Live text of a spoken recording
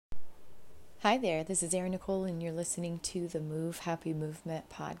Hi there, this is Erin Nicole, and you're listening to the Move Happy Movement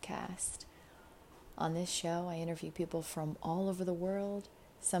podcast. On this show, I interview people from all over the world.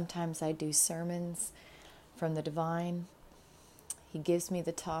 Sometimes I do sermons from the divine. He gives me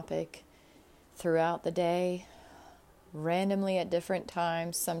the topic throughout the day, randomly at different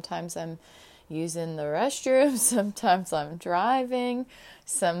times. Sometimes I'm using the restroom, sometimes I'm driving,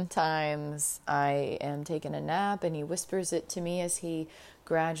 sometimes I am taking a nap, and he whispers it to me as he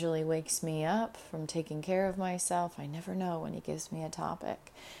gradually wakes me up from taking care of myself. I never know when he gives me a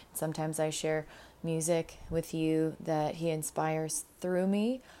topic. Sometimes I share music with you that he inspires through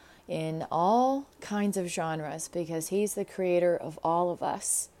me in all kinds of genres, because he's the creator of all of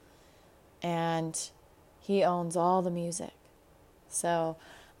us and he owns all the music. So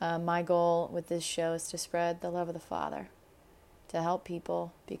my goal with this show is to spread the love of the Father, to help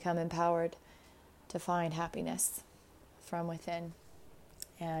people become empowered to find happiness from within.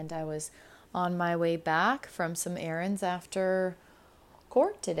 And I was on my way back from some errands after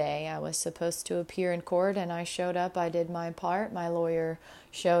court today. I was supposed to appear in court, and I showed up. I did my part. My lawyer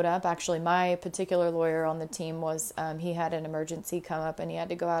showed up. Actually, my particular lawyer on the team was, he had an emergency come up and he had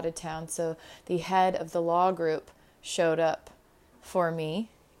to go out of town. So the head of the law group showed up for me,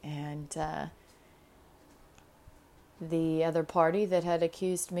 and the other party that had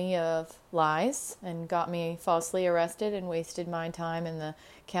accused me of lies and got me falsely arrested and wasted my time and the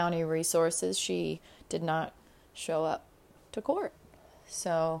county resources, she did not show up to court.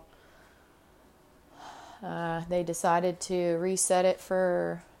 So they decided to reset it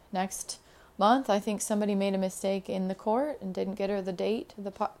for next month. I think somebody made a mistake in the court and didn't get her the date, the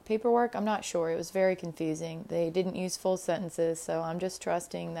paperwork. I'm not sure. It was very confusing. They didn't use full sentences, so I'm just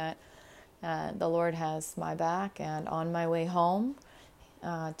trusting that the Lord has my back. And on my way home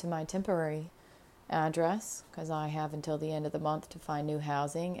to my temporary address, because I have until the end of the month to find new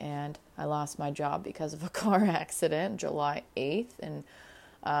housing, and I lost my job because of a car accident July 8th, and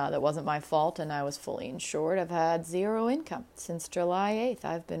that wasn't my fault, and I was fully insured. I've had zero income since July 8th.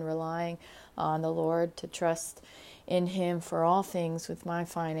 I've been relying on the Lord to trust in Him for all things with my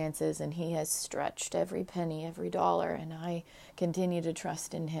finances, and He has stretched every penny, every dollar, and I continue to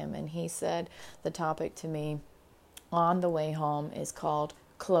trust in Him. And He said the topic to me on the way home is called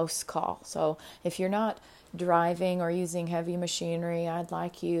Close Call. So if you're not driving or using heavy machinery, I'd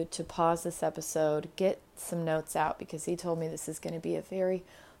like you to pause this episode, get some notes out, because he told me this is going to be a very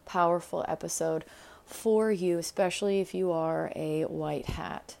powerful episode for you, especially if you are a white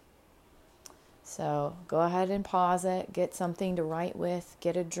hat. So go ahead and pause it, get something to write with,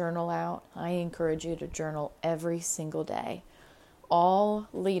 get a journal out. I encourage you to journal every single day. All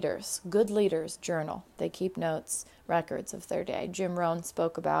leaders, good leaders, journal. They keep notes, records of their day. Jim Rohn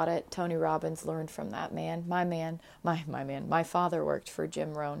spoke about it. Tony Robbins learned from that man. My father worked for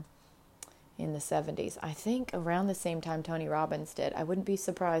Jim Rohn in the 70s. I think around the same time Tony Robbins did. I wouldn't be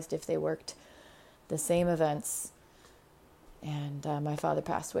surprised if they worked the same events. And my father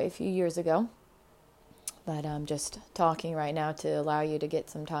passed away a few years ago. But I'm just talking right now to allow you to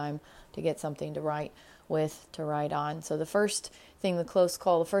get some time to get something to write with, to write on. So the first thing, the close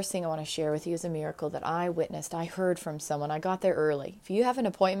call, the first thing I want to share with you is a miracle that I witnessed. I heard from someone. I got there early. If you have an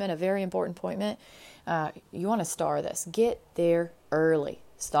appointment, a very important appointment, you want to star this. Get there early.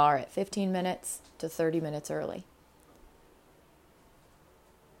 Star it 15 minutes to 30 minutes early.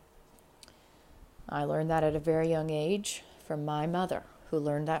 I learned that at a very young age from my mother, who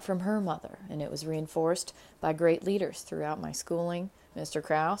learned that from her mother, and it was reinforced by great leaders throughout my schooling. Mr.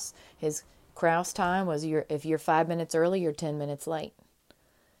 Krause, his Krause time was if you're 5 minutes early, you're 10 minutes late.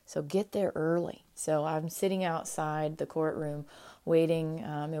 So get there early. So I'm sitting outside the courtroom waiting.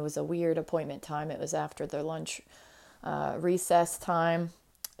 It was a weird appointment time. It was after their lunch recess time.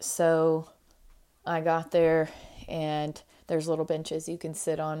 So I got there, and there's little benches you can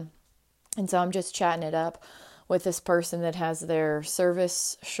sit on. And so I'm just chatting it up with this person that has their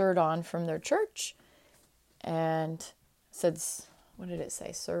service shirt on from their church, and says, what did it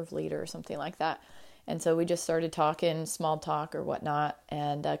say? Serve leader or something like that. And so we just started talking, small talk or whatnot,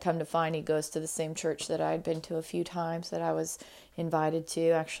 and come to find he goes to the same church that I had been to a few times, that I was invited to,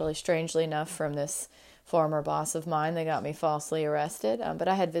 actually, strangely enough, from this former boss of mine that got me falsely arrested. But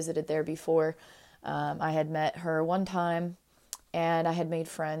I had visited there before. I had met her one time, and I had made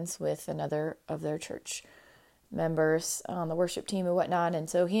friends with another of their church members on the worship team and whatnot. And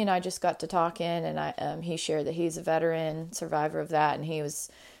so he and I just got to talking, and he shared that he's a veteran survivor of that, and he was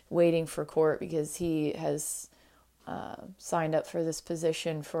waiting for court because he has signed up for this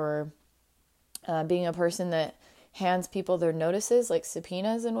position for being a person that hands people their notices, like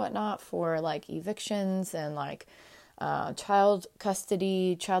subpoenas and whatnot, for like evictions and like child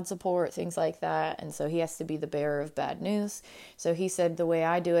custody, child support, things like that. And so he has to be the bearer of bad news. So he said, the way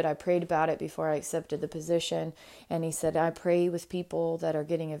I do it, I prayed about it before I accepted the position. And he said, I pray with people that are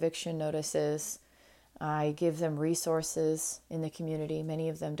getting eviction notices. I give them resources in the community. Many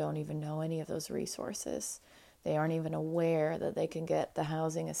of them don't even know any of those resources. They aren't even aware that they can get the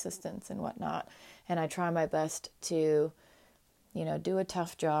housing assistance and whatnot. And I try my best to, do a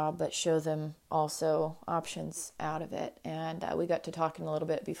tough job, but show them also options out of it. And we got to talking a little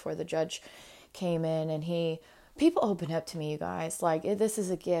bit before the judge came in, and people open up to me, you guys. Like, this is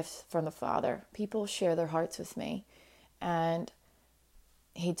a gift from the Father. People share their hearts with me. And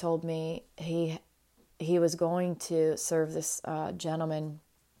he told me he was going to serve this gentleman,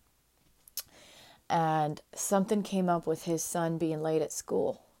 and something came up with his son being late at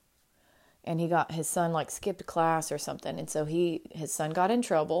school. And his son skipped class or something. And so his son got in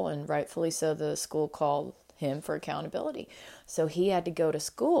trouble, and rightfully so, the school called him for accountability. So he had to go to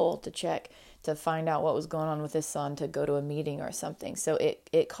school to check, to find out what was going on with his son, to go to a meeting or something. So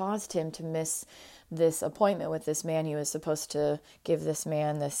it caused him to miss this appointment with this man. He was supposed to give this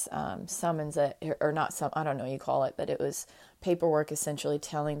man this summons, or not some, I don't know what you call it, but it was paperwork essentially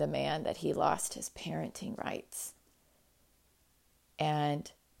telling the man that he lost his parenting rights.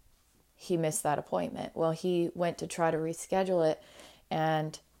 And he missed that appointment. Well, he went to try to reschedule it,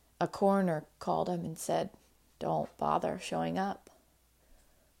 and a coroner called him and said, don't bother showing up.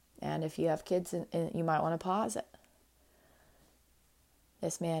 And if you have kids, you might want to pause it.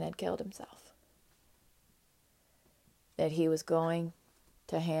 This man had killed himself. That he was going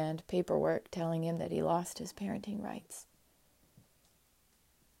to hand paperwork telling him that he lost his parenting rights.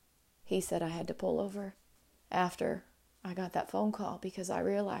 He said, I had to pull over after I got that phone call because I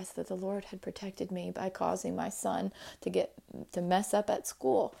realized that the Lord had protected me by causing my son to mess up at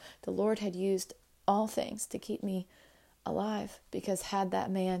school. The Lord had used all things to keep me alive, because had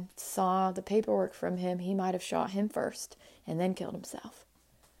that man saw the paperwork from him, he might have shot him first and then killed himself.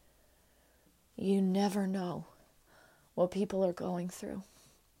 You never know what people are going through.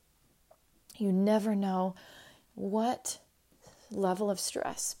 You never know what level of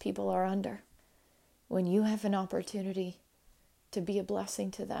stress people are under when you have an opportunity to be a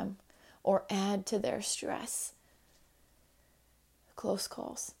blessing to them or add to their stress. Close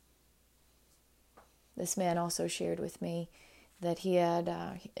calls. This man also shared with me that he had,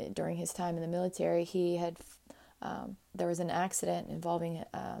 during his time in the military, there was an accident involving,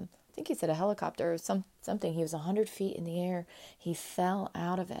 I think he said a helicopter or something. He was 100 feet in the air. He fell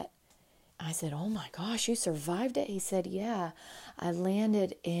out of it. I said, oh my gosh, you survived it? He said, yeah, I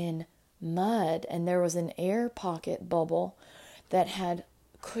landed in mud, and there was an air pocket bubble that had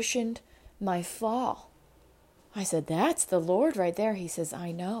cushioned my fall. I said, that's the Lord right there. He says,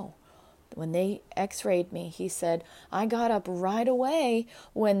 I know. When they x-rayed me, he said, I got up right away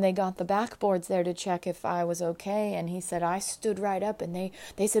when they got the backboards there to check if I was okay. And he said, I stood right up, and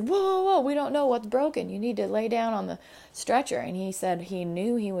they said, whoa, we don't know what's broken. You need to lay down on the stretcher. And he said he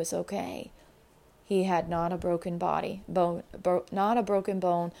knew he was okay. He had not a broken not a broken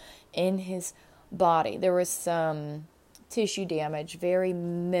bone in his body. There was some tissue damage, very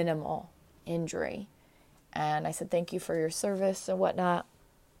minimal injury. And I said, thank you for your service and whatnot.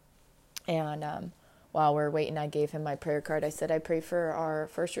 And while we're waiting, I gave him my prayer card. I said, I pray for our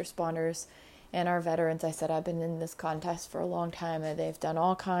first responders and our veterans. I said, I've been in this contest for a long time, and they've done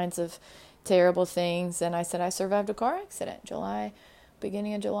all kinds of terrible things. And I said, I survived a car accident,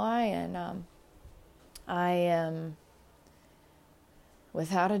 beginning of July, and I am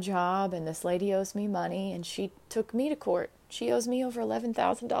without a job, and this lady owes me money, and she took me to court. She owes me over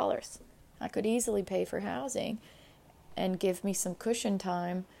 $11,000. I could easily pay for housing and give me some cushion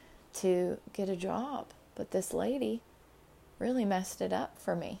time to get a job. But this lady really messed it up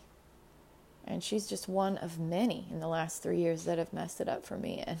for me. And she's just one of many in the last 3 years that have messed it up for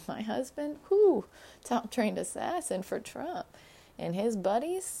me. And my husband, top-trained assassin for Trump. And his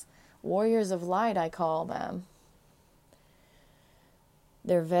buddies, warriors of light, I call them.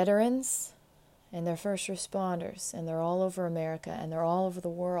 They're veterans, and they're first responders, and they're all over America, and they're all over the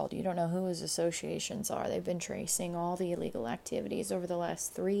world. You don't know who his associations are. They've been tracing all the illegal activities over the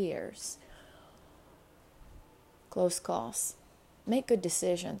last 3 years. Close calls. Make good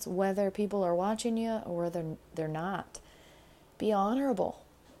decisions, whether people are watching you or whether they're not. Be honorable.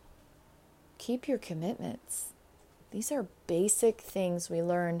 Keep your commitments. These are basic things we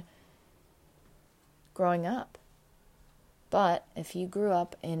learn growing up. But if you grew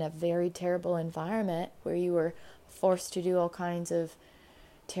up in a very terrible environment where you were forced to do all kinds of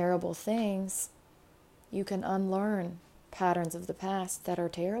terrible things, you can unlearn patterns of the past that are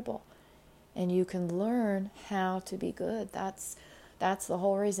terrible. and you can learn how to be good. That's the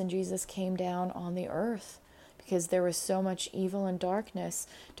whole reason Jesus came down on the earth, because there was so much evil and darkness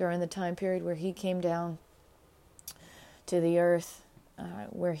during the time period where he came down to the earth,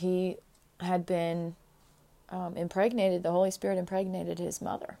 where he had been impregnated. The Holy Spirit impregnated his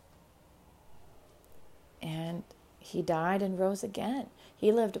mother. And he died and rose again.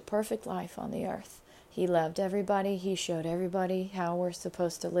 He lived a perfect life on the earth. He loved everybody. He showed everybody how we're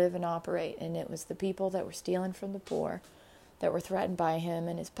supposed to live and operate. And it was the people that were stealing from the poor that were threatened by him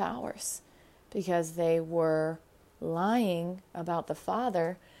and his powers, because they were lying about the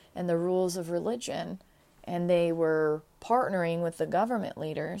Father and the rules of religion, and they were partnering with the government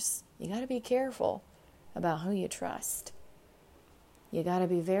leaders. You got to be careful about who you trust. You got to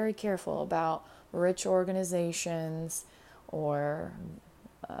be very careful about rich organizations or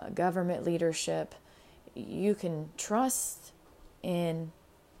government leadership. You can trust in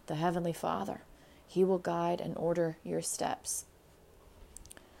the Heavenly Father. He will guide and order your steps.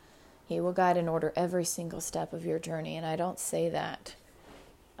 He will guide and order every single step of your journey. And I don't say that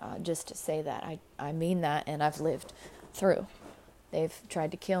just to say that. I mean that, and I've lived through. They've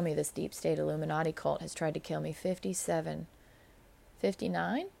tried to kill me. This deep state Illuminati cult has tried to kill me 59?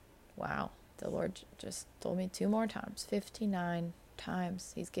 Wow. The Lord just told me 2 more times. 59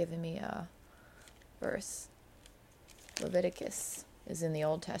 times He's given me a verse. Leviticus is in the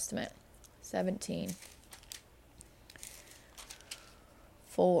Old Testament.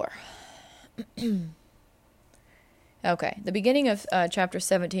 17:4. Okay, the beginning of chapter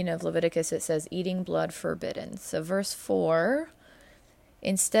 17 of Leviticus, it says, eating blood forbidden. So verse 4,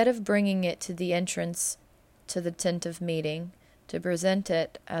 instead of bringing it to the entrance to the tent of meeting, to present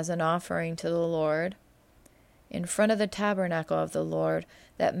it as an offering to the Lord, in front of the tabernacle of the Lord,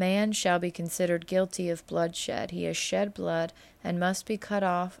 that man shall be considered guilty of bloodshed. He has shed blood and must be cut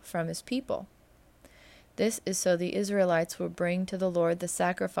off from his people. This is so the Israelites will bring to the Lord the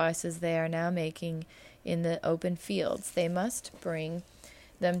sacrifices they are now making in the open fields. They must bring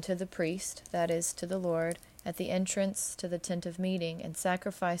them to the priest, that is, to the Lord, at the entrance to the tent of meeting, and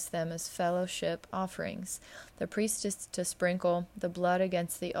sacrifice them as fellowship offerings. The priest is to sprinkle the blood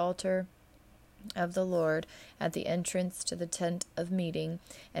against the altar of the Lord at the entrance to the tent of meeting,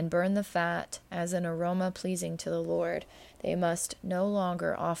 and burn the fat as an aroma pleasing to the Lord. They must no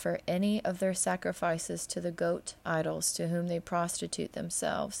longer offer any of their sacrifices to the goat idols to whom they prostitute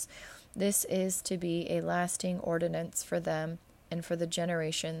themselves. This is to be a lasting ordinance for them and for the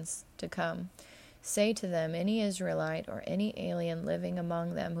generations to come. Say to them, any Israelite or any alien living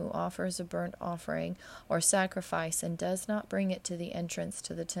among them who offers a burnt offering or sacrifice and does not bring it to the entrance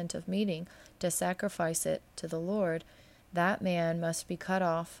to the tent of meeting to sacrifice it to the Lord, that man must be cut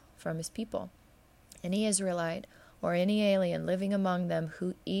off from his people. Any Israelite or any alien living among them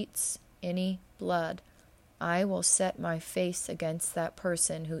who eats any blood, I will set my face against that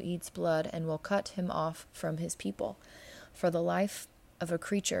person who eats blood and will cut him off from his people. For the life of a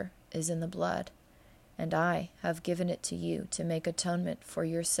creature is in the blood, and I have given it to you to make atonement for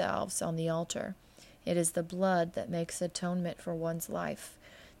yourselves on the altar. It is the blood that makes atonement for one's life.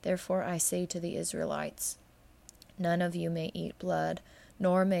 Therefore I say to the Israelites, none of you may eat blood,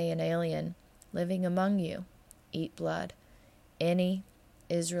 nor may an alien living among you eat blood. Any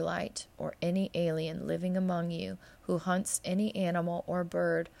Israelite or any alien living among you who hunts any animal or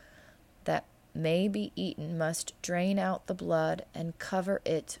bird that may be eaten must drain out the blood and cover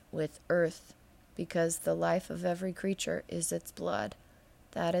it with earth, because the life of every creature is its blood.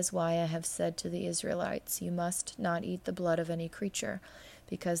 That is why I have said to the Israelites, you must not eat the blood of any creature,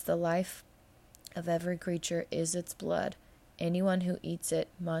 because the life of every creature is its blood. Anyone who eats it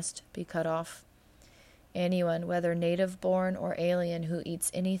must be cut off. Anyone, whether native-born or alien, who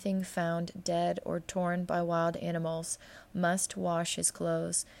eats anything found dead or torn by wild animals, must wash his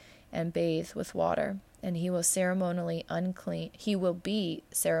clothes and bathe with water, and he will be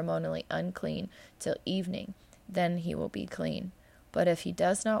ceremonially unclean till evening. Then he will be clean. But if he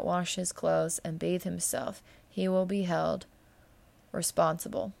does not wash his clothes and bathe himself, he will be held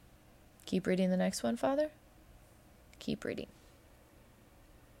responsible. Keep reading the next one, Father. Keep reading.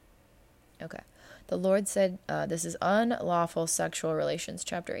 Okay. The Lord said, this is unlawful sexual relations,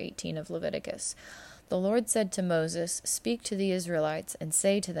 chapter 18 of Leviticus. The Lord said to Moses, speak to the Israelites and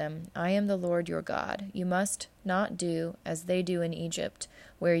say to them, I am the Lord your God. You must not do as they do in Egypt,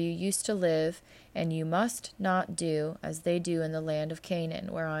 where you used to live, and you must not do as they do in the land of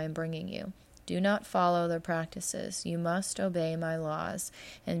Canaan, where I am bringing you. Do not follow their practices. You must obey my laws,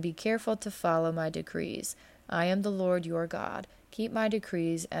 and be careful to follow my decrees. I am the Lord your God. Keep my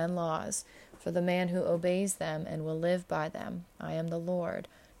decrees and laws, for the man who obeys them and will live by them. I am the Lord.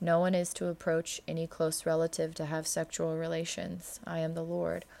 No one is to approach any close relative to have sexual relations. I am the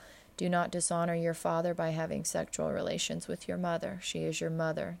Lord. Do not dishonor your father by having sexual relations with your mother. She is your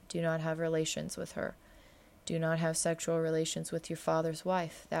mother. Do not have relations with her. Do not have sexual relations with your father's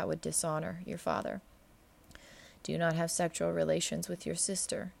wife. That would dishonor your father. Do not have sexual relations with your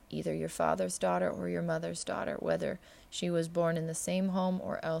sister, either your father's daughter or your mother's daughter, whether she was born in the same home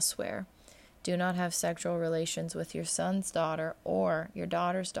or elsewhere. Do not have sexual relations with your son's daughter or your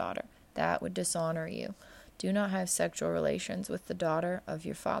daughter's daughter. That would dishonor you. Do not have sexual relations with the daughter of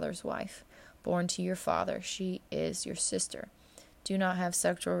your father's wife, born to your father. She is your sister. Do not have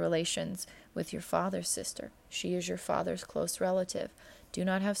sexual relations with your father's sister. She is your father's close relative. Do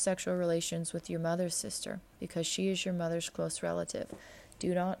not have sexual relations with your mother's sister, because she is your mother's close relative.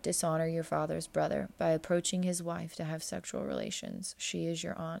 Do not dishonor your father's brother by approaching his wife to have sexual relations. She is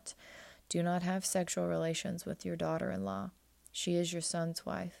your aunt. Do not have sexual relations with your daughter-in-law. She is your son's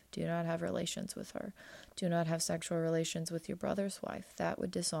wife. Do not have relations with her. Do not have sexual relations with your brother's wife. That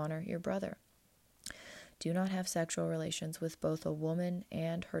would dishonor your brother. Do not have sexual relations with both a woman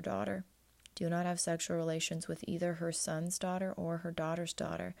and her daughter. Do not have sexual relations with either her son's daughter or her daughter's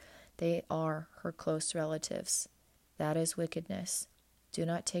daughter. They are her close relatives. That is wickedness. Do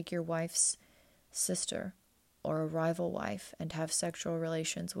not take your wife's sister or a rival wife and have sexual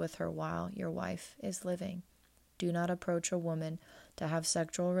relations with her while your wife is living. Do not approach a woman to have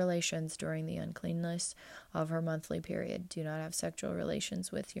sexual relations during the uncleanness of her monthly period. Do not have sexual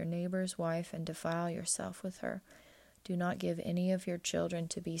relations with your neighbor's wife and defile yourself with her. Do not give any of your children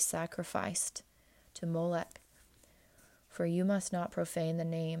to be sacrificed to Molech, for you must not profane the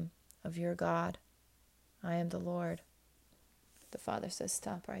name of your God. I am the Lord. The Father says,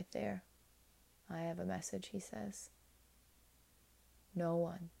 stop right there. I have a message, he says. No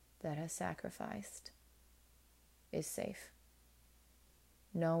one that has sacrificed is safe.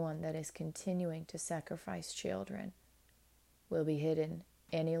 No one that is continuing to sacrifice children will be hidden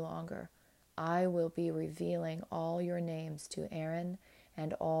any longer. I will be revealing all your names to Aaron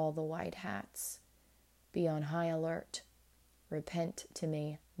and all the white hats. Be on high alert. Repent to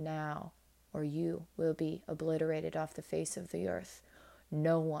me now, or you will be obliterated off the face of the earth.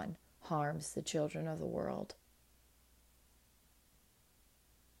 No one harms the children of the world.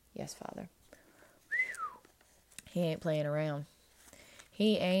 Yes, Father. He ain't playing around.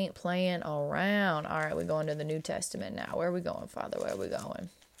 He ain't playing around. All right, we're going to the New Testament now. Where are we going, Father? Where are we going?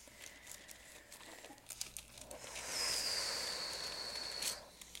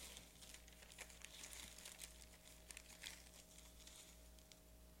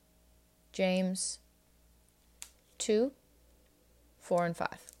 James 2, 4 and 5.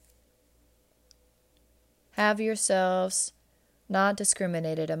 Have yourselves not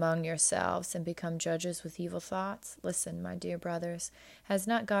discriminated among yourselves and become judges with evil thoughts. Listen, my dear brothers, has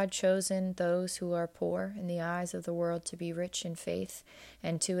not God chosen those who are poor in the eyes of the world to be rich in faith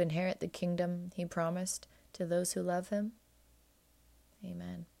and to inherit the kingdom he promised to those who love him?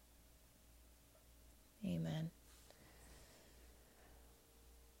 Amen. Amen.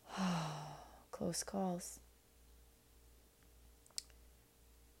 Close calls.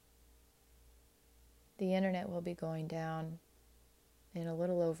 The internet will be going down in a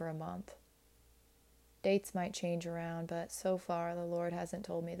little over a month. Dates might change around, but so far the Lord hasn't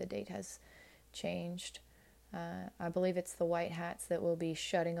told me the date has changed. I believe it's the white hats that will be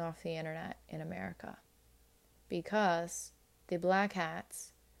shutting off the internet in America, because the black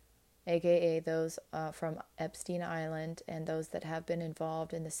hats, aka those from Epstein Island and those that have been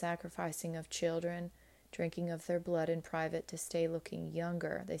involved in the sacrificing of children, drinking of their blood in private to stay looking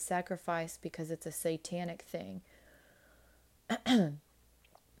younger. They sacrifice because it's a satanic thing.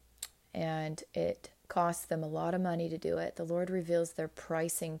 And it costs them a lot of money to do it. The Lord reveals their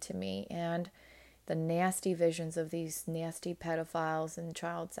pricing to me and the nasty visions of these nasty pedophiles and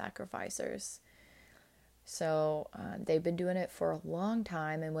child sacrificers. So they've been doing it for a long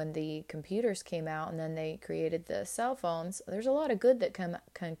time, and when the computers came out and then they created the cell phones, there's a lot of good that can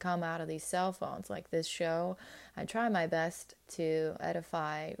come out of these cell phones, like this show. I try my best to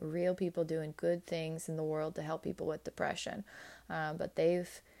edify real people doing good things in the world to help people with depression. But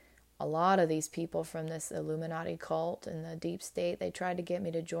a lot of these people from this Illuminati cult and the deep state, they tried to get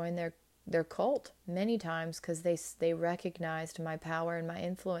me to join their cult many times because they recognized my power and my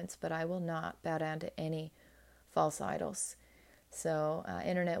influence, but I will not bow down to any false idols. So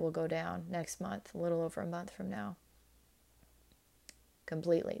internet will go down next month, a little over a month from now.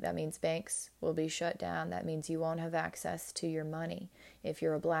 Completely. That means banks will be shut down. That means you won't have access to your money if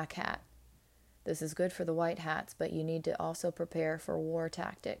you're a black hat. This is good for the white hats, but you need to also prepare for war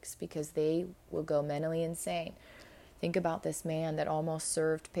tactics because they will go mentally insane. Think about this man that almost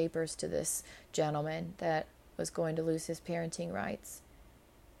served papers to this gentleman that was going to lose his parenting rights.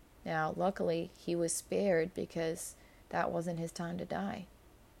 Now, luckily, he was spared because that wasn't his time to die.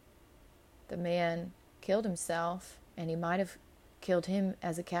 The man killed himself, and he might have killed him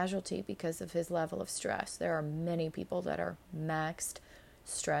as a casualty because of his level of stress. There are many people that are maxed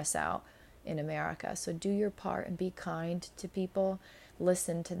stress out in America. So do your part and be kind to people.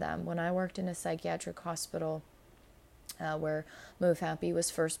 Listen to them. When I worked in a psychiatric hospital where Move Happy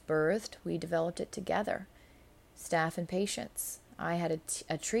was first birthed, we developed it together, staff and patients. I had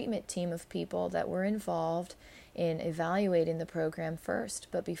a treatment team of people that were involved in evaluating the program first.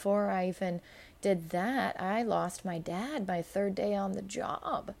 But before I even did that, I lost my dad my third day on the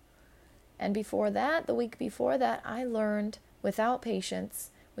job. And before that, the week before that, I learned without patients.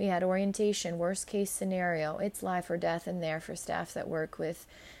 We had orientation, worst case scenario. It's life or death in there for staff that work with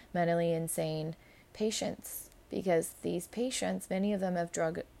mentally insane patients. Because these patients, many of them have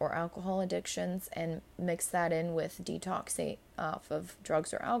drug or alcohol addictions, and mix that in with detoxing off of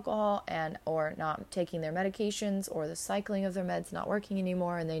drugs or alcohol, and or not taking their medications, or the cycling of their meds not working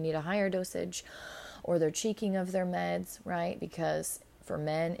anymore and they need a higher dosage, or they're cheeking of their meds, right? Because for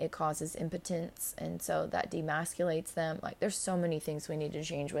men it causes impotence, and so that demasculates them. Like, there's so many things we need to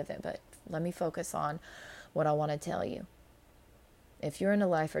change with it, but let me focus on what I want to tell you. If you're in a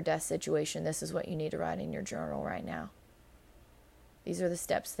life or death situation, this is what you need to write in your journal right now. These are the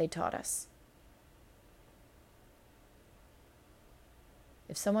steps they taught us.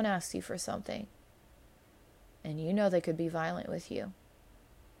 If someone asks you for something, and you know they could be violent with you,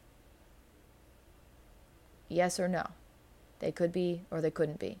 yes or no. They could be or they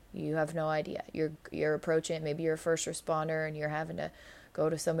couldn't be. You have no idea. You're approaching it. Maybe you're a first responder and you're having to go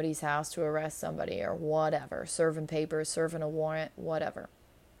to somebody's house to arrest somebody or whatever, serving papers, serving a warrant, whatever.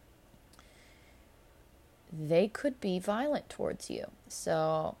 They could be violent towards you.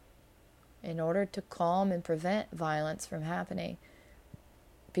 So in order to calm and prevent violence from happening,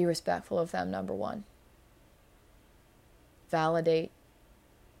 be respectful of them, number one. Validate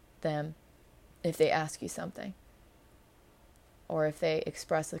them if they ask you something, or if they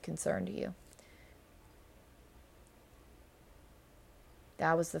express a concern to you.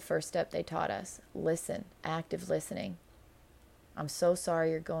 That was the first step they taught us. Listen, active listening. I'm so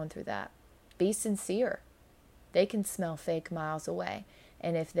sorry you're going through that. Be sincere. They can smell fake miles away.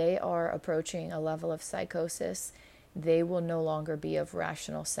 And if they are approaching a level of psychosis, they will no longer be of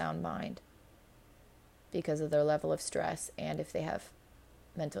rational, sound mind because of their level of stress and if they have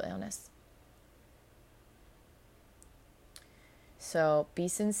mental illness. So be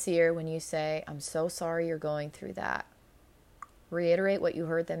sincere when you say, I'm so sorry you're going through that. Reiterate what you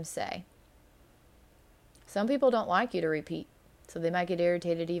heard them say. Some people don't like you to repeat, so they might get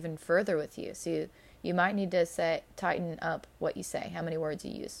irritated even further with you. So you might need to tighten up what you say, how many words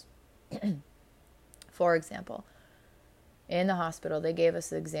you use. For example, in the hospital, they gave us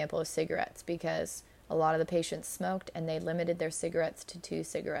the example of cigarettes because a lot of the patients smoked and they limited their cigarettes to 2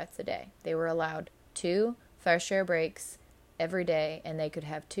 cigarettes a day. They were allowed 2 fresh air breaks every day, and they could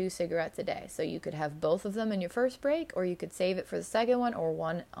have 2 cigarettes a day. So you could have both of them in your first break, or you could save it for the second one, or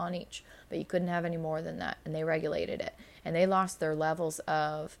one on each. But you couldn't have any more than that, and they regulated it. And they lost their levels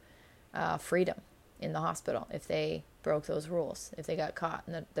of freedom in the hospital if they broke those rules, if they got caught,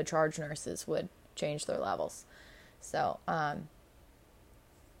 and the charge nurses would change their levels. So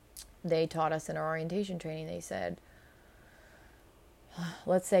they taught us in our orientation training, they said,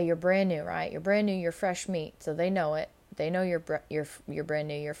 let's say you're brand new, right? You're brand new, you're fresh meat, so they know it. They know you're brand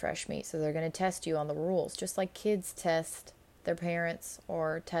new, you're fresh meat, so they're going to test you on the rules, just like kids test their parents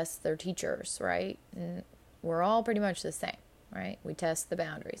or test their teachers, right? And we're all pretty much the same, right? We test the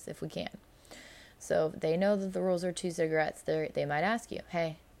boundaries if we can. So they know that the rules are 2 cigarettes. They might ask you,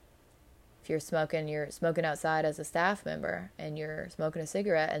 hey, if you're smoking outside as a staff member and you're smoking a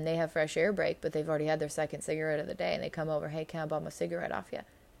cigarette and they have fresh air break, but they've already had their second cigarette of the day, and they come over, hey, can I bum a cigarette off you?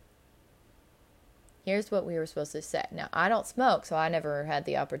 Here's what we were supposed to say. Now, I don't smoke, so I never had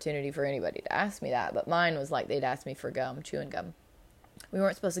the opportunity for anybody to ask me that, but mine was like they'd ask me for gum, chewing gum. We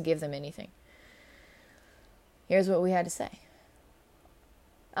weren't supposed to give them anything. Here's what we had to say.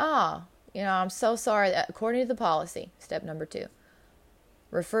 I'm so sorry. According to the policy, step number 2,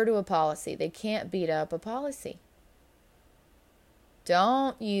 refer to a policy. They can't beat up a policy.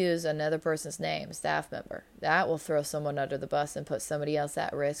 Don't use another person's name, staff member. That will throw someone under the bus and put somebody else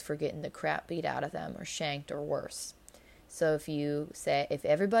at risk for getting the crap beat out of them or shanked or worse. So if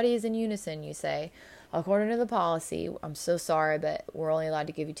everybody is in unison, you say, according to the policy, I'm so sorry, but we're only allowed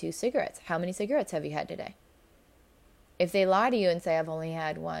to give you 2 cigarettes. How many cigarettes have you had today? if they lie to you and say, I've only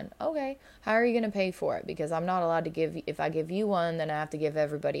had one, okay, how are you going to pay for it? Because I'm not allowed to give, if I give you one, then I have to give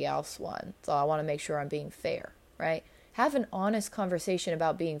everybody else one. So I want to make sure I'm being fair, right? Have an honest conversation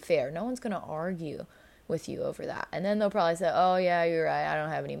about being fair. No one's going to argue with you over that. And then they'll probably say, oh yeah, you're right, I don't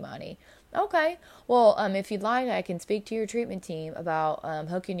have any money. Okay, well, if you'd like, I can speak to your treatment team about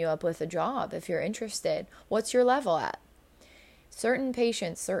hooking you up with a job if you're interested. What's your level at? Certain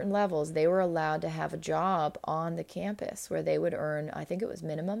patients, certain levels, they were allowed to have a job on the campus where they would earn, I think it was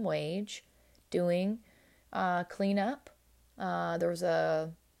minimum wage, doing cleanup. There was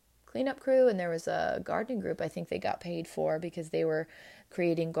a cleanup crew and there was a gardening group I think they got paid for because they were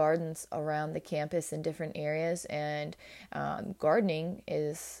creating gardens around the campus in different areas. And gardening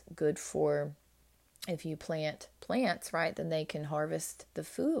is good for, if you plant plants, right, then they can harvest the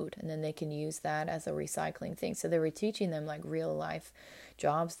food and then they can use that as a recycling thing. So they were teaching them like real life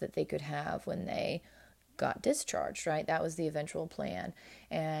jobs that they could have when they got discharged, right? That was the eventual plan.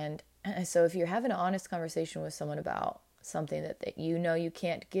 And so if you're having an honest conversation with someone about something that you know you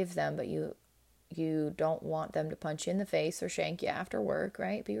can't give them, but you don't want them to punch you in the face or shank you after work,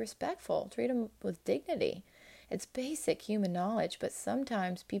 right? Be respectful. Treat them with dignity. It's basic human knowledge, but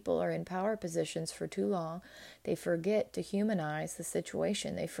sometimes people are in power positions for too long. They forget to humanize the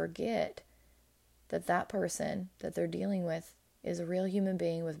situation. They forget that that person that they're dealing with is a real human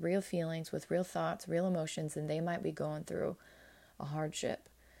being with real feelings, with real thoughts, real emotions, and they might be going through a hardship.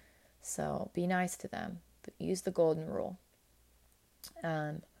 So be nice to them. But use the golden rule.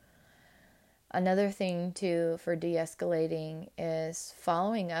 Another thing too for de-escalating is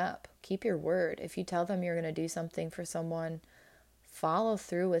following up. Keep your word. If you tell them you're going to do something for someone, follow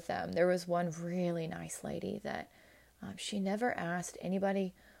through with them. There was one really nice lady that she never asked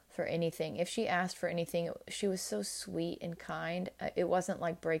anybody for anything. If she asked for anything, she was so sweet and kind. It wasn't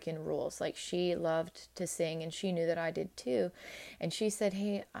like breaking rules. Like, she loved to sing and she knew that I did too. And she said,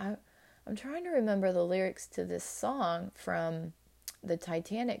 hey, I'm trying to remember the lyrics to this song from the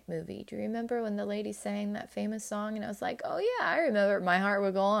Titanic movie. Do you remember when the lady sang that famous song? And I was like, oh yeah, I remember. My heart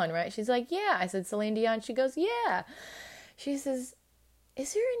would go on, right? She's like, yeah. I said, Celine Dion. She goes, yeah. She says,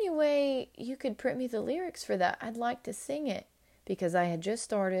 is there any way you could print me the lyrics for that? I'd like to sing it. Because I had just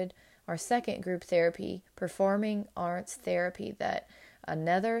started our second group therapy, performing arts therapy, that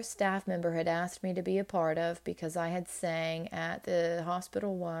another staff member had asked me to be a part of because I had sang at the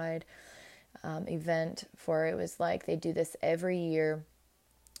hospital-wide event for, it was like they do this every year.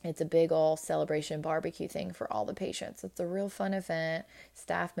 It's a big old celebration barbecue thing for all the patients. It's a real fun event.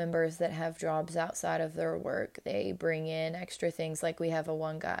 Staff members that have jobs outside of their work, they bring in extra things. Like we have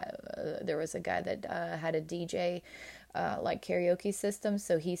there was a guy that had a DJ like karaoke system,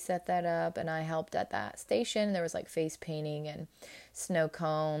 so he set that up and I helped at that station. There was like face painting and snow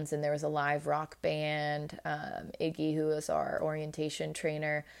cones, and there was a live rock band. Iggy, who was our orientation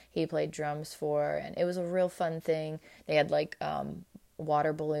trainer, he played drums for, and it was a real fun thing. They had like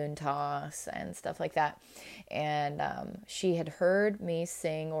water balloon toss and stuff like that. And she had heard me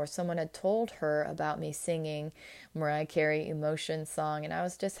sing, or someone had told her about me singing Mariah Carey Emotion song, and I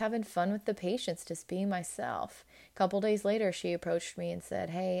was just having fun with the patients, just being myself. A couple days later, she approached me and said,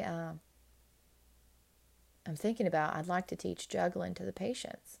 hey, I'm thinking I'd like to teach juggling to the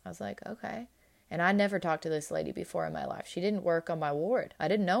patients. I was like, okay. And I never talked to this lady before in my life. She didn't work on my ward. I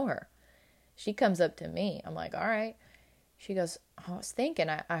didn't know her. She comes up to me. I'm like, all right. She goes, I was thinking,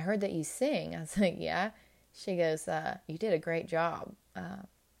 I heard that you sing. I was like, yeah. She goes, you did a great job.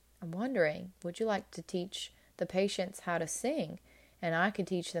 I'm wondering, would you like to teach the patients how to sing? And I could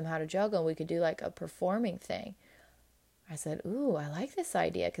teach them how to juggle. We could do like a performing thing. I said, ooh, I like this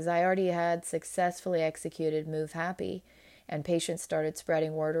idea, because I already had successfully executed Move Happy, and patients started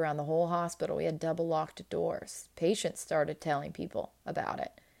spreading word around the whole hospital. We had double locked doors. Patients started telling people about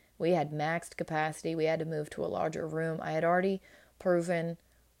it. We had maxed capacity. We had to move to a larger room. I had already proven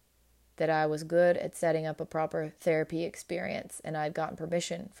that I was good at setting up a proper therapy experience, and I'd gotten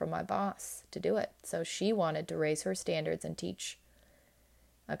permission from my boss to do it. So she wanted to raise her standards and teach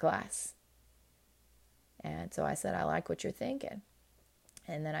a class. And so I said, I like what you're thinking.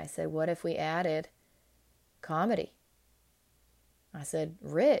 And then I said, what if we added comedy? I said,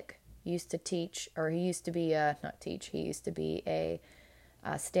 Rick used to teach, or he used to be a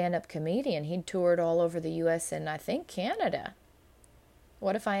stand-up comedian. He'd toured all over the U.S. and I think Canada.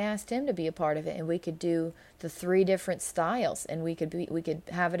 What if I asked him to be a part of it, and we could do the 3 different styles, and we could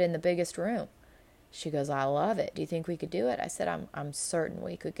have it in the biggest room? She goes, I love it. Do you think we could do it? I said, I'm certain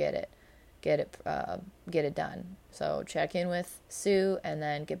we could get it done. So check in with Sue and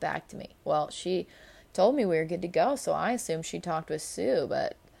then get back to me. Well, she told me we were good to go, so I assumed she talked with Sue,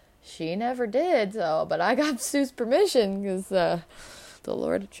 but She never did, but I got Sue's permission because the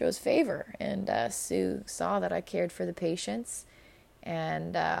Lord chose favor. And Sue saw that I cared for the patients.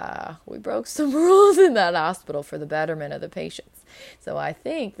 And we broke some rules in that hospital for the betterment of the patients. So I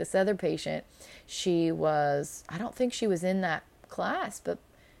think this other patient, I don't think she was in that class, but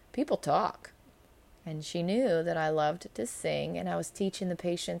people talk. And she knew that I loved to sing, and I was teaching the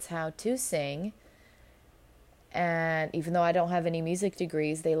patients how to sing. And even though I don't have any music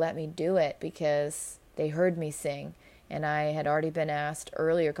degrees, they let me do it because they heard me sing. And I had already been asked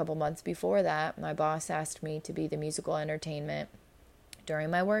earlier, a couple months before that, my boss asked me to be the musical entertainment during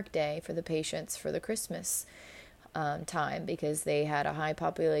my work day for the patients for the Christmas time, because they had a high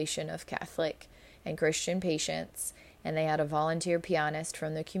population of Catholic and Christian patients, and they had a volunteer pianist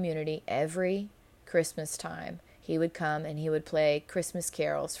from the community every Christmas time. He would come and he would play Christmas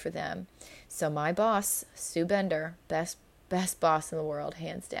carols for them. So my boss, Sue Bender, best boss in the world,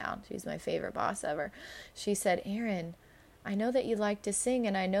 hands down. She's my favorite boss ever. She said, Erin, I know that you like to sing,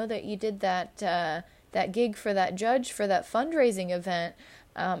 and I know that you did that gig for that judge for that fundraising event.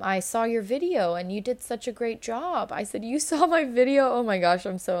 I saw your video and you did such a great job. I said, you saw my video? Oh my gosh,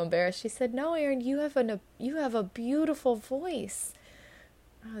 I'm so embarrassed. She said, no, Erin, you have a beautiful voice.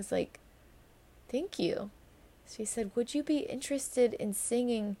 I was like, thank you. She said, would you be interested in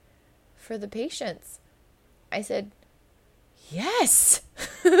singing for the patients? I said, yes,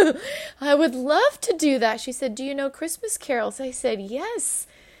 I would love to do that. She said, do you know Christmas carols? I said, yes.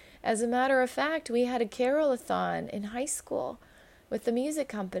 As a matter of fact, we had a carol-a-thon in high school with the music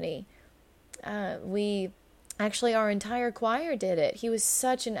company. Our entire choir did it. He was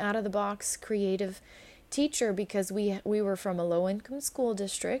such an out-of-the-box creative teacher because we were from a low-income school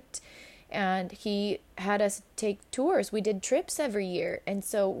district, and he had us take tours. We did trips every year, and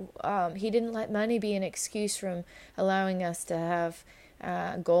so he didn't let money be an excuse from allowing us to have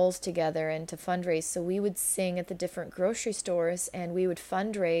goals together and to fundraise. So we would sing at the different grocery stores, and we would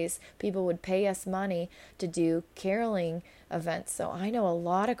fundraise. People would pay us money to do caroling events. So I know a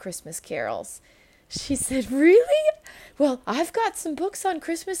lot of Christmas carols. She said, really? Well, I've got some books on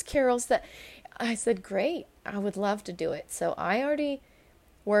Christmas carols that I said, great, I would love to do it. So I already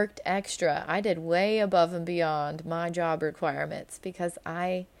worked extra. I did way above and beyond my job requirements because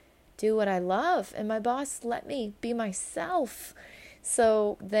I do what I love, and my boss let me be myself.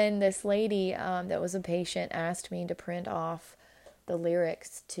 So then this lady that was a patient asked me to print off the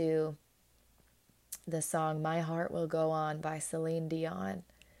lyrics to the song My Heart Will Go On by Celine Dion.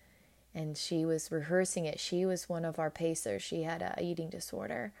 And she was rehearsing it. She was one of our pacers. She had an eating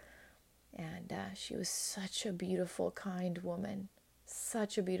disorder. And she was such a beautiful, kind woman.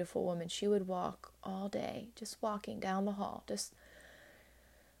 Such a beautiful woman. She would walk all day, just walking down the hall, just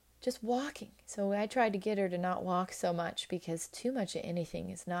walking. So I tried to get her to not walk so much because too much of anything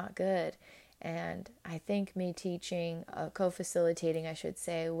is not good. And I think me teaching, co-facilitating, I should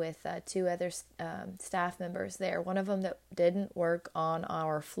say, with two other staff members there, one of them that didn't work on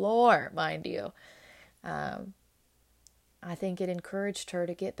our floor, mind you, I think it encouraged her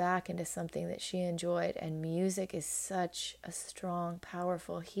to get back into something that she enjoyed. And music is such a strong,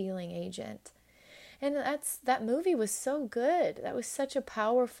 powerful healing agent. And that movie was so good. That was such a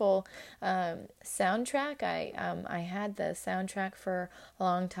powerful soundtrack. I had the soundtrack for a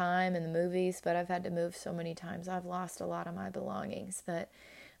long time in the movies, but I've had to move so many times. I've lost a lot of my belongings. But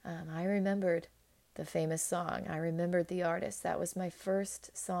I remembered the famous song. I remembered the artist. That was my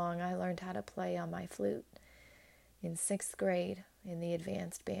first song I learned how to play on my flute in 6th grade in the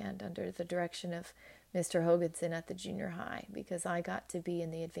advanced band under the direction of Mr. Hoganson at the junior high, because I got to be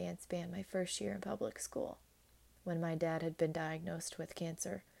in the advanced band my first year in public school when my dad had been diagnosed with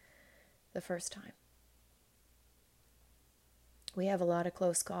cancer the first time. We have a lot of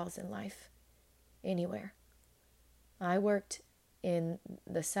close calls in life, anywhere. I worked in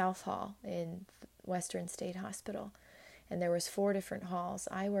the South Hall in Western State Hospital, and there was 4 different halls.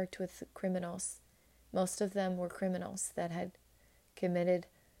 I worked with criminals. Most of them were criminals that had committed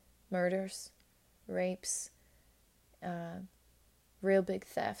murders, rapes, real big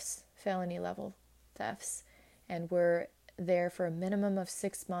thefts, felony level thefts, and were there for a minimum of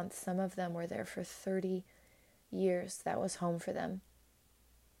 6 months. Some of them were there for 30 years. That was home for them.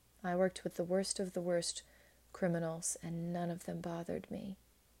 I worked with the worst of the worst criminals, and none of them bothered me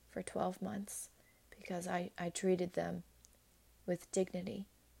for 12 months because I treated them with dignity.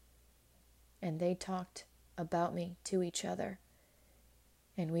 And they talked about me to each other.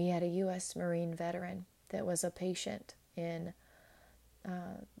 And we had a U.S. Marine veteran that was a patient in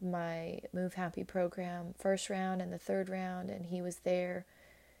my Move Happy program, first round and the third round, and he was there.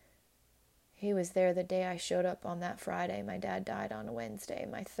 He was there the day I showed up on that Friday. My dad died on a Wednesday,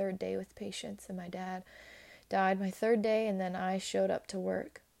 my third day with patients, and my dad died my third day, and then I showed up to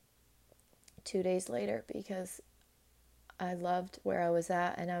work 2 days later because I loved where I was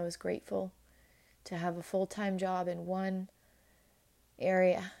at, and I was grateful to have a full-time job in one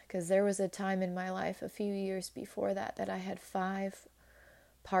area, because there was a time in my life a few years before that I had 5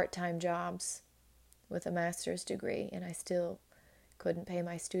 part-time jobs with a master's degree, and I still couldn't pay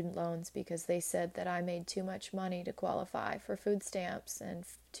my student loans because they said that I made too much money to qualify for food stamps, and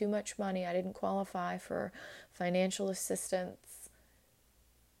too much money. I didn't qualify for financial assistance.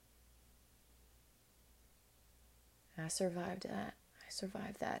 I survived that.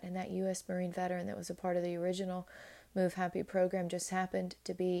 And that U.S. Marine veteran that was a part of the original Move Happy program just happened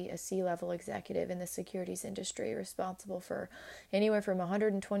to be a C-level executive in the securities industry, responsible for anywhere from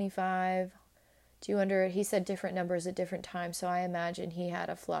 125, 200. He said different numbers at different times, so I imagine he had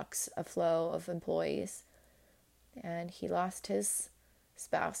a flow of employees. And he lost his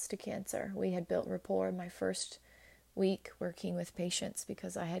spouse to cancer. We had built rapport in my first week working with patients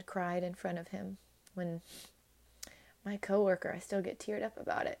because I had cried in front of him when my coworker, I still get teared up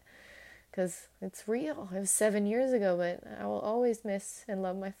about it because it's real. It was 7 years ago, but I will always miss and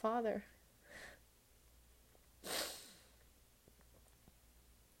love my father.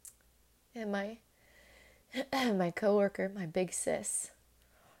 And my coworker, my big sis,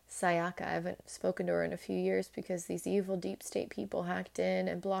 Sayaka, I haven't spoken to her in a few years because these evil deep state people hacked in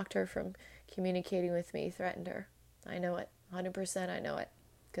and blocked her from communicating with me, threatened her. I know it, 100% I know it,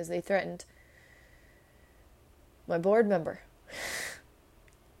 because they threatened my board member.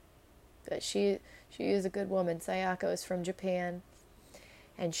 But she is a good woman. Sayako is from Japan,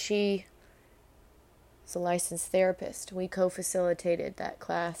 and she is a licensed therapist. We co-facilitated that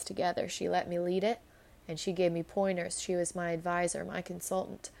class together. She let me lead it, and she gave me pointers. She was my advisor, my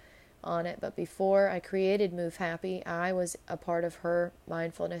consultant on it. But before I created Move Happy, I was a part of her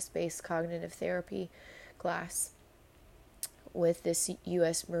mindfulness-based cognitive therapy class with this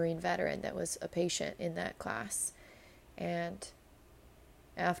U.S. Marine veteran that was a patient in that class. And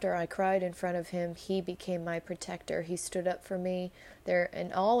after I cried in front of him, he became my protector. He stood up for me there,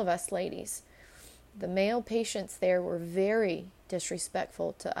 and all of us ladies. The male patients there were very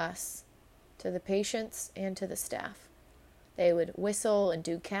disrespectful to us, to the patients and to the staff. They would whistle and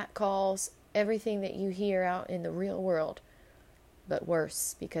do cat calls, everything that you hear out in the real world, but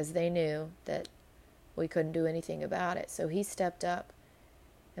worse, because they knew that we couldn't do anything about it. So he stepped up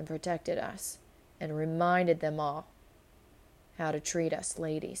and protected us and reminded them all how to treat us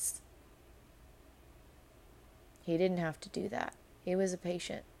ladies. He didn't have to do that. He was a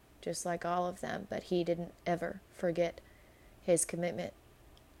patient, just like all of them, but he didn't ever forget his commitment.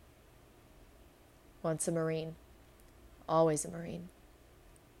 Once a Marine, always a Marine.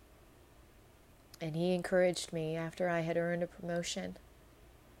 And he encouraged me after I had earned a promotion.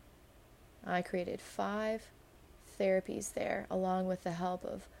 I created 5 therapies there, along with the help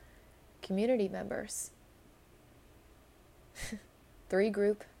of community members. 3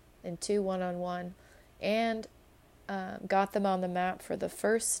 group and 2 one-on-one, and got them on the map for the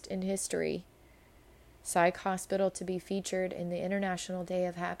first in history psych hospital to be featured in the International Day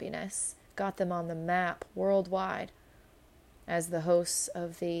of Happiness. Got them on the map worldwide as the hosts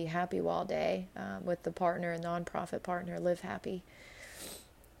of the Happy Wall Day with the partner, nonprofit partner, Live Happy.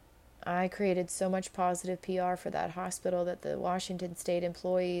 I created so much positive PR for that hospital that the Washington State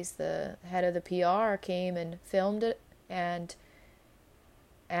employees, the head of the PR, came and filmed it and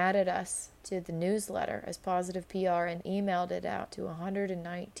added us to the newsletter as positive PR and emailed it out to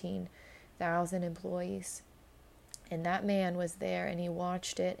 119,000 employees. And that man was there, and he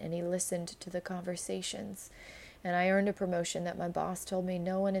watched it, and he listened to the conversations. And I earned a promotion that my boss told me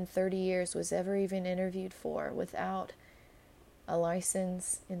no one in 30 years was ever even interviewed for without a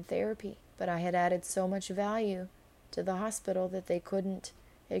license in therapy. But I had added so much value to the hospital that they couldn't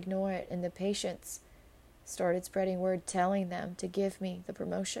ignore it, and the patients started spreading word telling them to give me the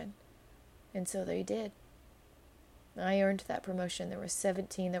promotion. And so they did. I earned that promotion. There were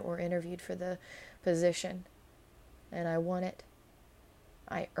 17 that were interviewed for the position, and I won it.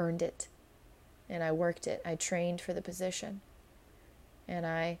 I earned it, and I worked it. I trained for the position, and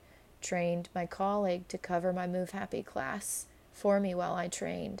I trained my colleague to cover my Move Happy class for me while I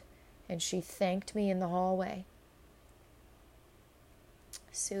trained, and she thanked me in the hallway.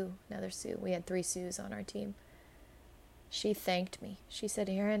 Sue, another Sue. We had 3 Sues on our team. She thanked me. She said,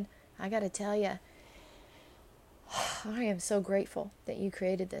 "Erin, I got to tell you, I am so grateful that you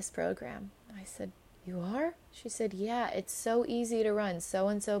created this program." I said, You are? She said, yeah, it's so easy to run.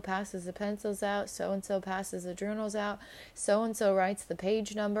 So-and-so passes the pencils out. So-and-so passes the journals out. So-and-so writes the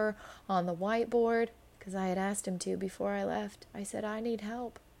page number on the whiteboard. Because I had asked him to before I left. I said, I need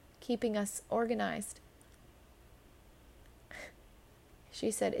help keeping us organized.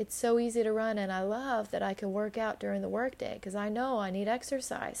 She said, it's so easy to run, and I love that I can work out during the workday because I know I need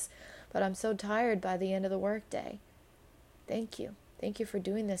exercise, but I'm so tired by the end of the workday. Thank you. Thank you for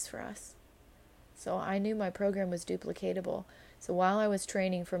doing this for us. So I knew my program was duplicatable. So while I was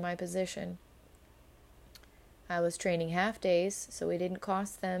training for my position, I was training half days, so it didn't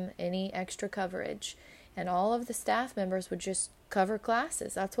cost them any extra coverage. And all of the staff members would just cover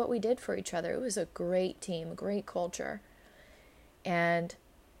classes. That's what we did for each other. It was a great team, a great culture. And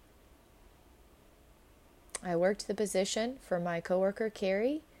I worked the position for my coworker,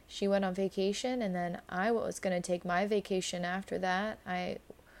 Carrie. She went on vacation, and then I was going to take my vacation after that. I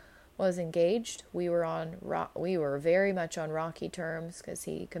was engaged. We were very much on rocky terms because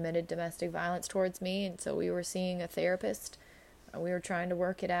he committed domestic violence towards me, and so we were seeing a therapist. We were trying to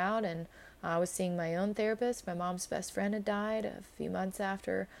work it out, and I was seeing my own therapist. My mom's best friend had died a few months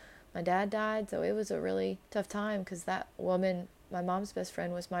after my dad died, so it was a really tough time because that woman, my mom's best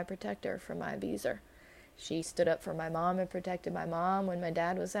friend, was my protector from my abuser. She stood up for my mom and protected my mom when my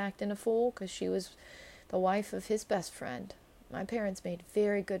dad was acting a fool because she was the wife of his best friend. My parents made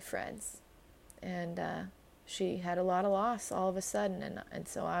very good friends, and she had a lot of loss all of a sudden, and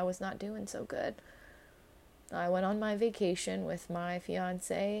so I was not doing so good. I went on my vacation with my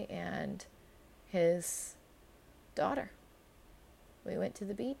fiance and his daughter. We went to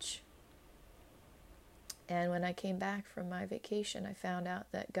the beach. And when I came back from my vacation, I found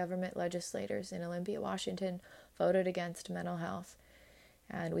out that government legislators in Olympia, Washington, voted against mental health.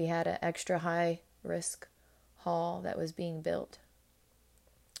 And we had an extra high-risk hall that was being built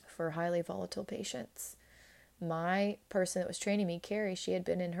for highly volatile patients. My person that was training me, Carrie, she had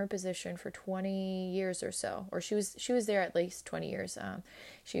been in her position for 20 years or so, or she was there at least 20 years.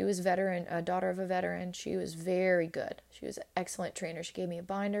 She was a daughter of a veteran. She was very good. She was an excellent trainer. She gave me a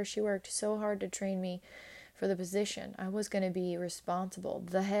binder. She worked so hard to train me for the position. I was going to be responsible,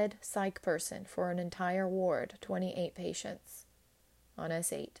 the head psych person for an entire ward, 28 patients on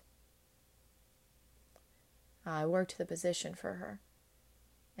S8. I worked the position for her.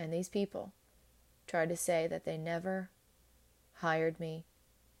 And these people tried to say that they never hired me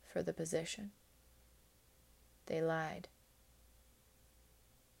for the position. They lied.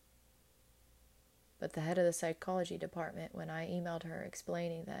 But the head of the psychology department, when I emailed her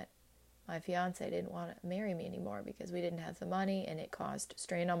explaining that my fiance didn't want to marry me anymore because we didn't have the money and it caused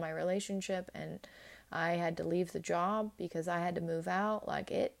strain on my relationship and I had to leave the job because I had to move out, like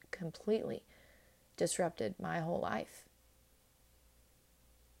it completely disrupted my whole life.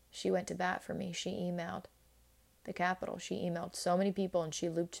 She went to bat for me. She emailed the Capitol. She emailed so many people and she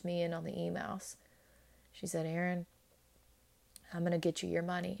looped me in on the emails. She said, Erin, I'm going to get you your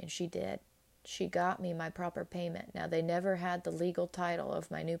money. And she did. She got me my proper payment. Now, they never had the legal title of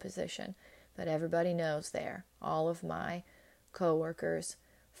my new position, but everybody knows there. All of my co-workers,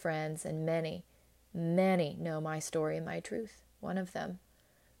 friends, and many know my story and my truth. One of them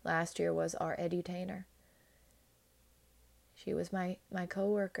last year was our edutainer. She was my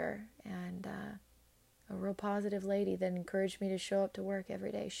co-worker and a real positive lady that encouraged me to show up to work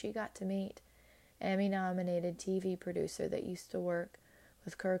every day. She got to meet Emmy-nominated TV producer that used to work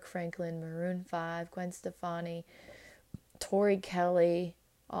with Kirk Franklin, Maroon 5, Gwen Stefani, Tori Kelly,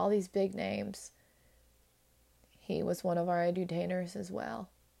 all these big names. He was one of our edutainers as well.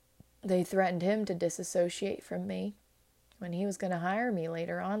 They threatened him to disassociate from me when he was going to hire me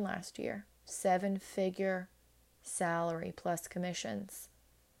later on last year. 7-figure salary plus commissions.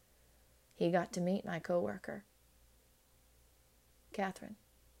 He got to meet my coworker, Catherine.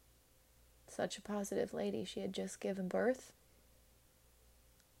 Such a positive lady. She had just given birth.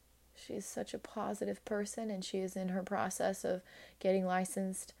 She's such a positive person, and she is in her process of getting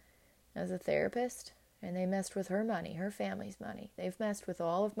licensed as a therapist. And they messed with her money, her family's money. They've messed with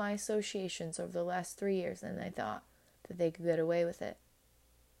all of my associations over the last 3 years, and they thought that they could get away with it.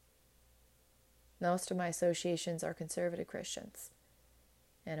 Most of my associations are conservative Christians.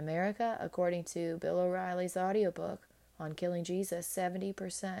 In America, according to Bill O'Reilly's audiobook on Killing Jesus,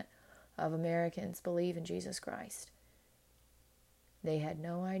 70% of Americans believe in Jesus Christ. They had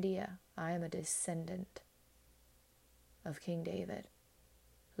no idea I am a descendant of King David,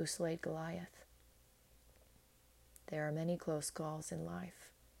 who slayed Goliath. There are many close calls in life.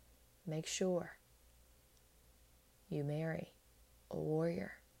 Make sure you marry a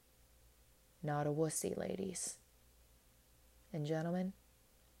warrior, not a wussy, ladies. And gentlemen,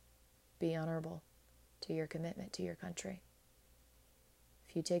 be honorable. to your commitment to your country.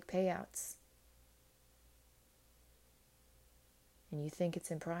 If you take payouts and you think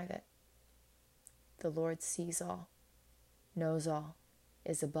it's in private, the Lord sees all, knows all,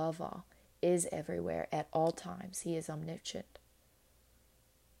 is above all, is everywhere at all times. He is omnipotent.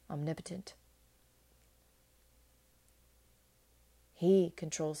 He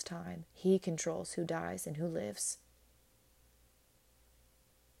controls time. He controls who dies and who lives.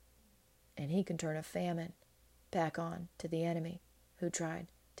 And he can turn a famine back on to the enemy who tried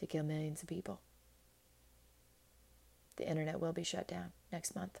to kill millions of people. The internet will be shut down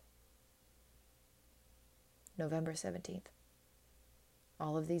next month, November 17th.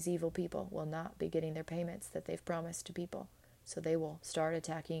 All of these evil people will not be getting their payments that they've promised to people, so they will start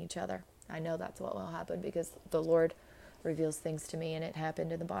attacking each other. I know that's what will happen because the Lord reveals things to me, and it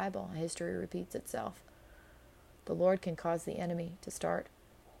happened in the Bible. History repeats itself. The Lord can cause the enemy to start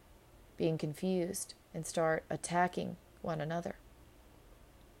being confused and start attacking one another.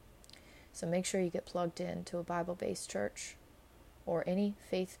 So make sure you get plugged into a Bible-based church or any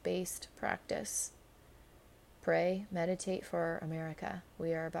faith-based practice. Pray, meditate for America.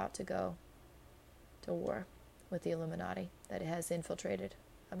 We are about to go to war with the Illuminati that has infiltrated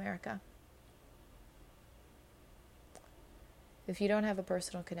America. If you don't have a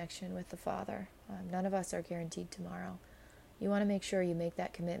personal connection with the Father, none of us are guaranteed tomorrow. You want to make sure you make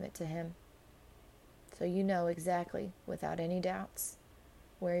that commitment to Him so you know exactly, without any doubts,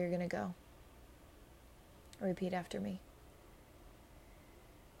 where you're going to go. Repeat after me.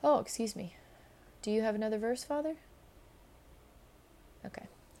 Oh, excuse me. Do you have another verse, Father? Okay.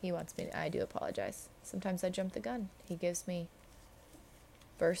 He wants me to. I do apologize. Sometimes I jump the gun. He gives me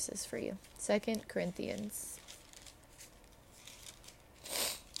verses for you. 2 Corinthians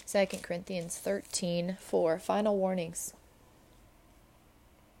 13:4. Final warnings.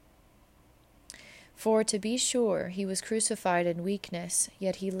 For to be sure, he was crucified in weakness,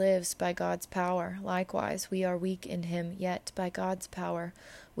 yet he lives by God's power. Likewise, we are weak in him, yet by God's power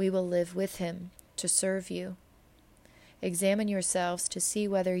we will live with him to serve you. Examine yourselves to see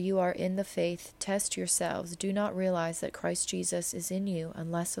whether you are in the faith. Test yourselves. Do not realize that Christ Jesus is in you,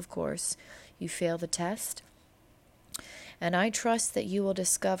 unless, of course, you fail the test. And I trust that you will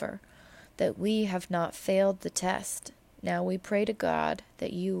discover that we have not failed the test. Now we pray to God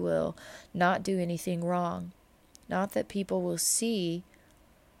that you will not do anything wrong, not that people will see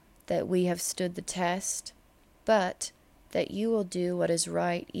that we have stood the test, but that you will do what is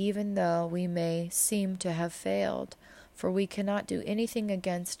right, even though we may seem to have failed. For we cannot do anything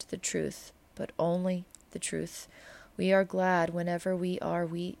against the truth, but only the truth. We are glad whenever we are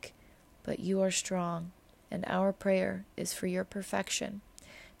weak, but you are strong, and our prayer is for your perfection.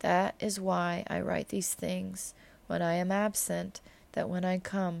 That is why I write these things when I am absent, that when I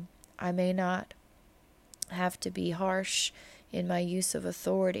come, I may not have to be harsh in my use of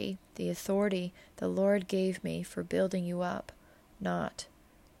authority, the authority the Lord gave me for building you up, not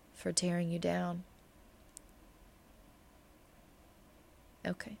for tearing you down.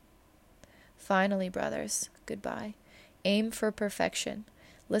 Okay. Finally, brothers, goodbye. Aim for perfection.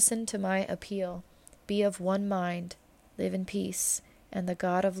 Listen to my appeal. Be of one mind. Live in peace, and the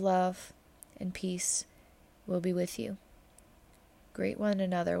God of love and peace will be with you. Greet one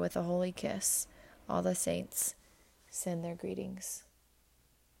another with a holy kiss. All the saints send their greetings.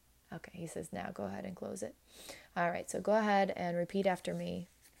 Okay, he says now go ahead and close it. All right, so go ahead and repeat after me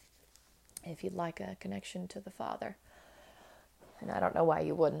if you'd like a connection to the Father. And I don't know why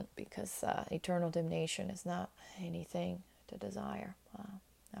you wouldn't, because eternal damnation is not anything to desire. All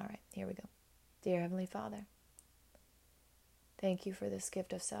right, here we go. Dear Heavenly Father, thank you for this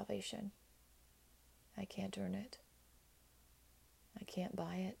gift of salvation. I can't earn it. I can't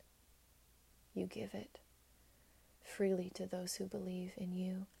buy it. You give it freely to those who believe in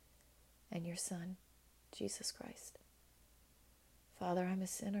you and your Son, Jesus Christ. Father, I'm a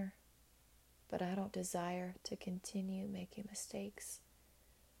sinner, but I don't desire to continue making mistakes.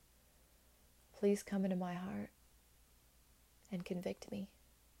 Please come into my heart and convict me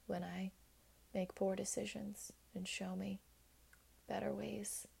when I make poor decisions, and show me better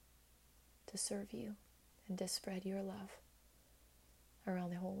ways to serve you and to spread your love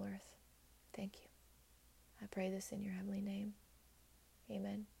around the whole earth. Thank you. I pray this in your heavenly name.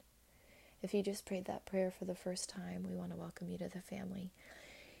 Amen. If you just prayed that prayer for the first time, we want to welcome you to the family.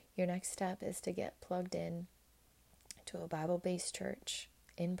 Your next step is to get plugged in to a Bible-based church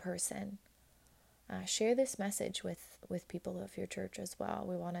in person. Share this message with people of your church as well.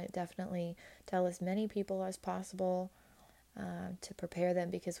 We want to definitely tell as many people as possible to prepare them,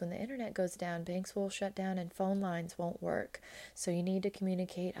 because when the internet goes down, banks will shut down and phone lines won't work. So you need to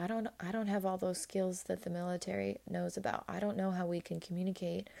communicate. I don't have all those skills that the military knows about. I don't know how we can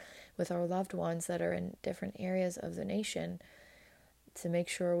communicate with our loved ones that are in different areas of the nation to make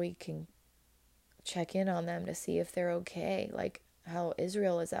sure we can check in on them to see if they're okay. Like how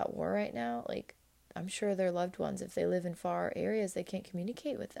Israel is at war right now, like I'm sure their loved ones, if they live in far areas, they can't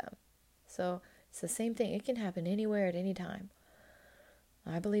communicate with them. So it's the same thing. It can happen anywhere at any time.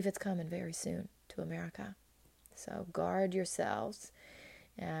 I believe it's coming very soon to America. So guard yourselves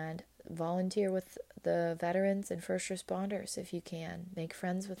and volunteer with the veterans and first responders if you can. Make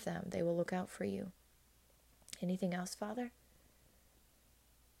friends with them. They will look out for you. Anything else, Father?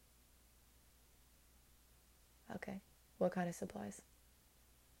 Okay. What kind of supplies?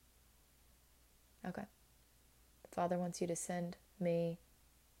 Okay. Father wants you to send me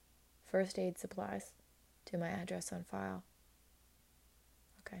first aid supplies to my address on file.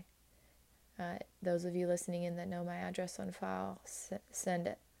 Okay. Those of you listening in that know my address on file, send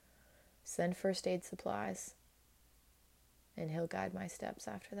it. Send first aid supplies, and he'll guide my steps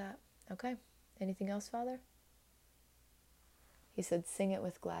after that. Okay? Anything else, Father? He said, sing it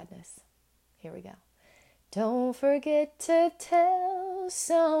with gladness. Here we go. Don't forget to tell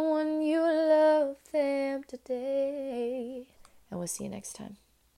someone you love them today. And we'll see you next time.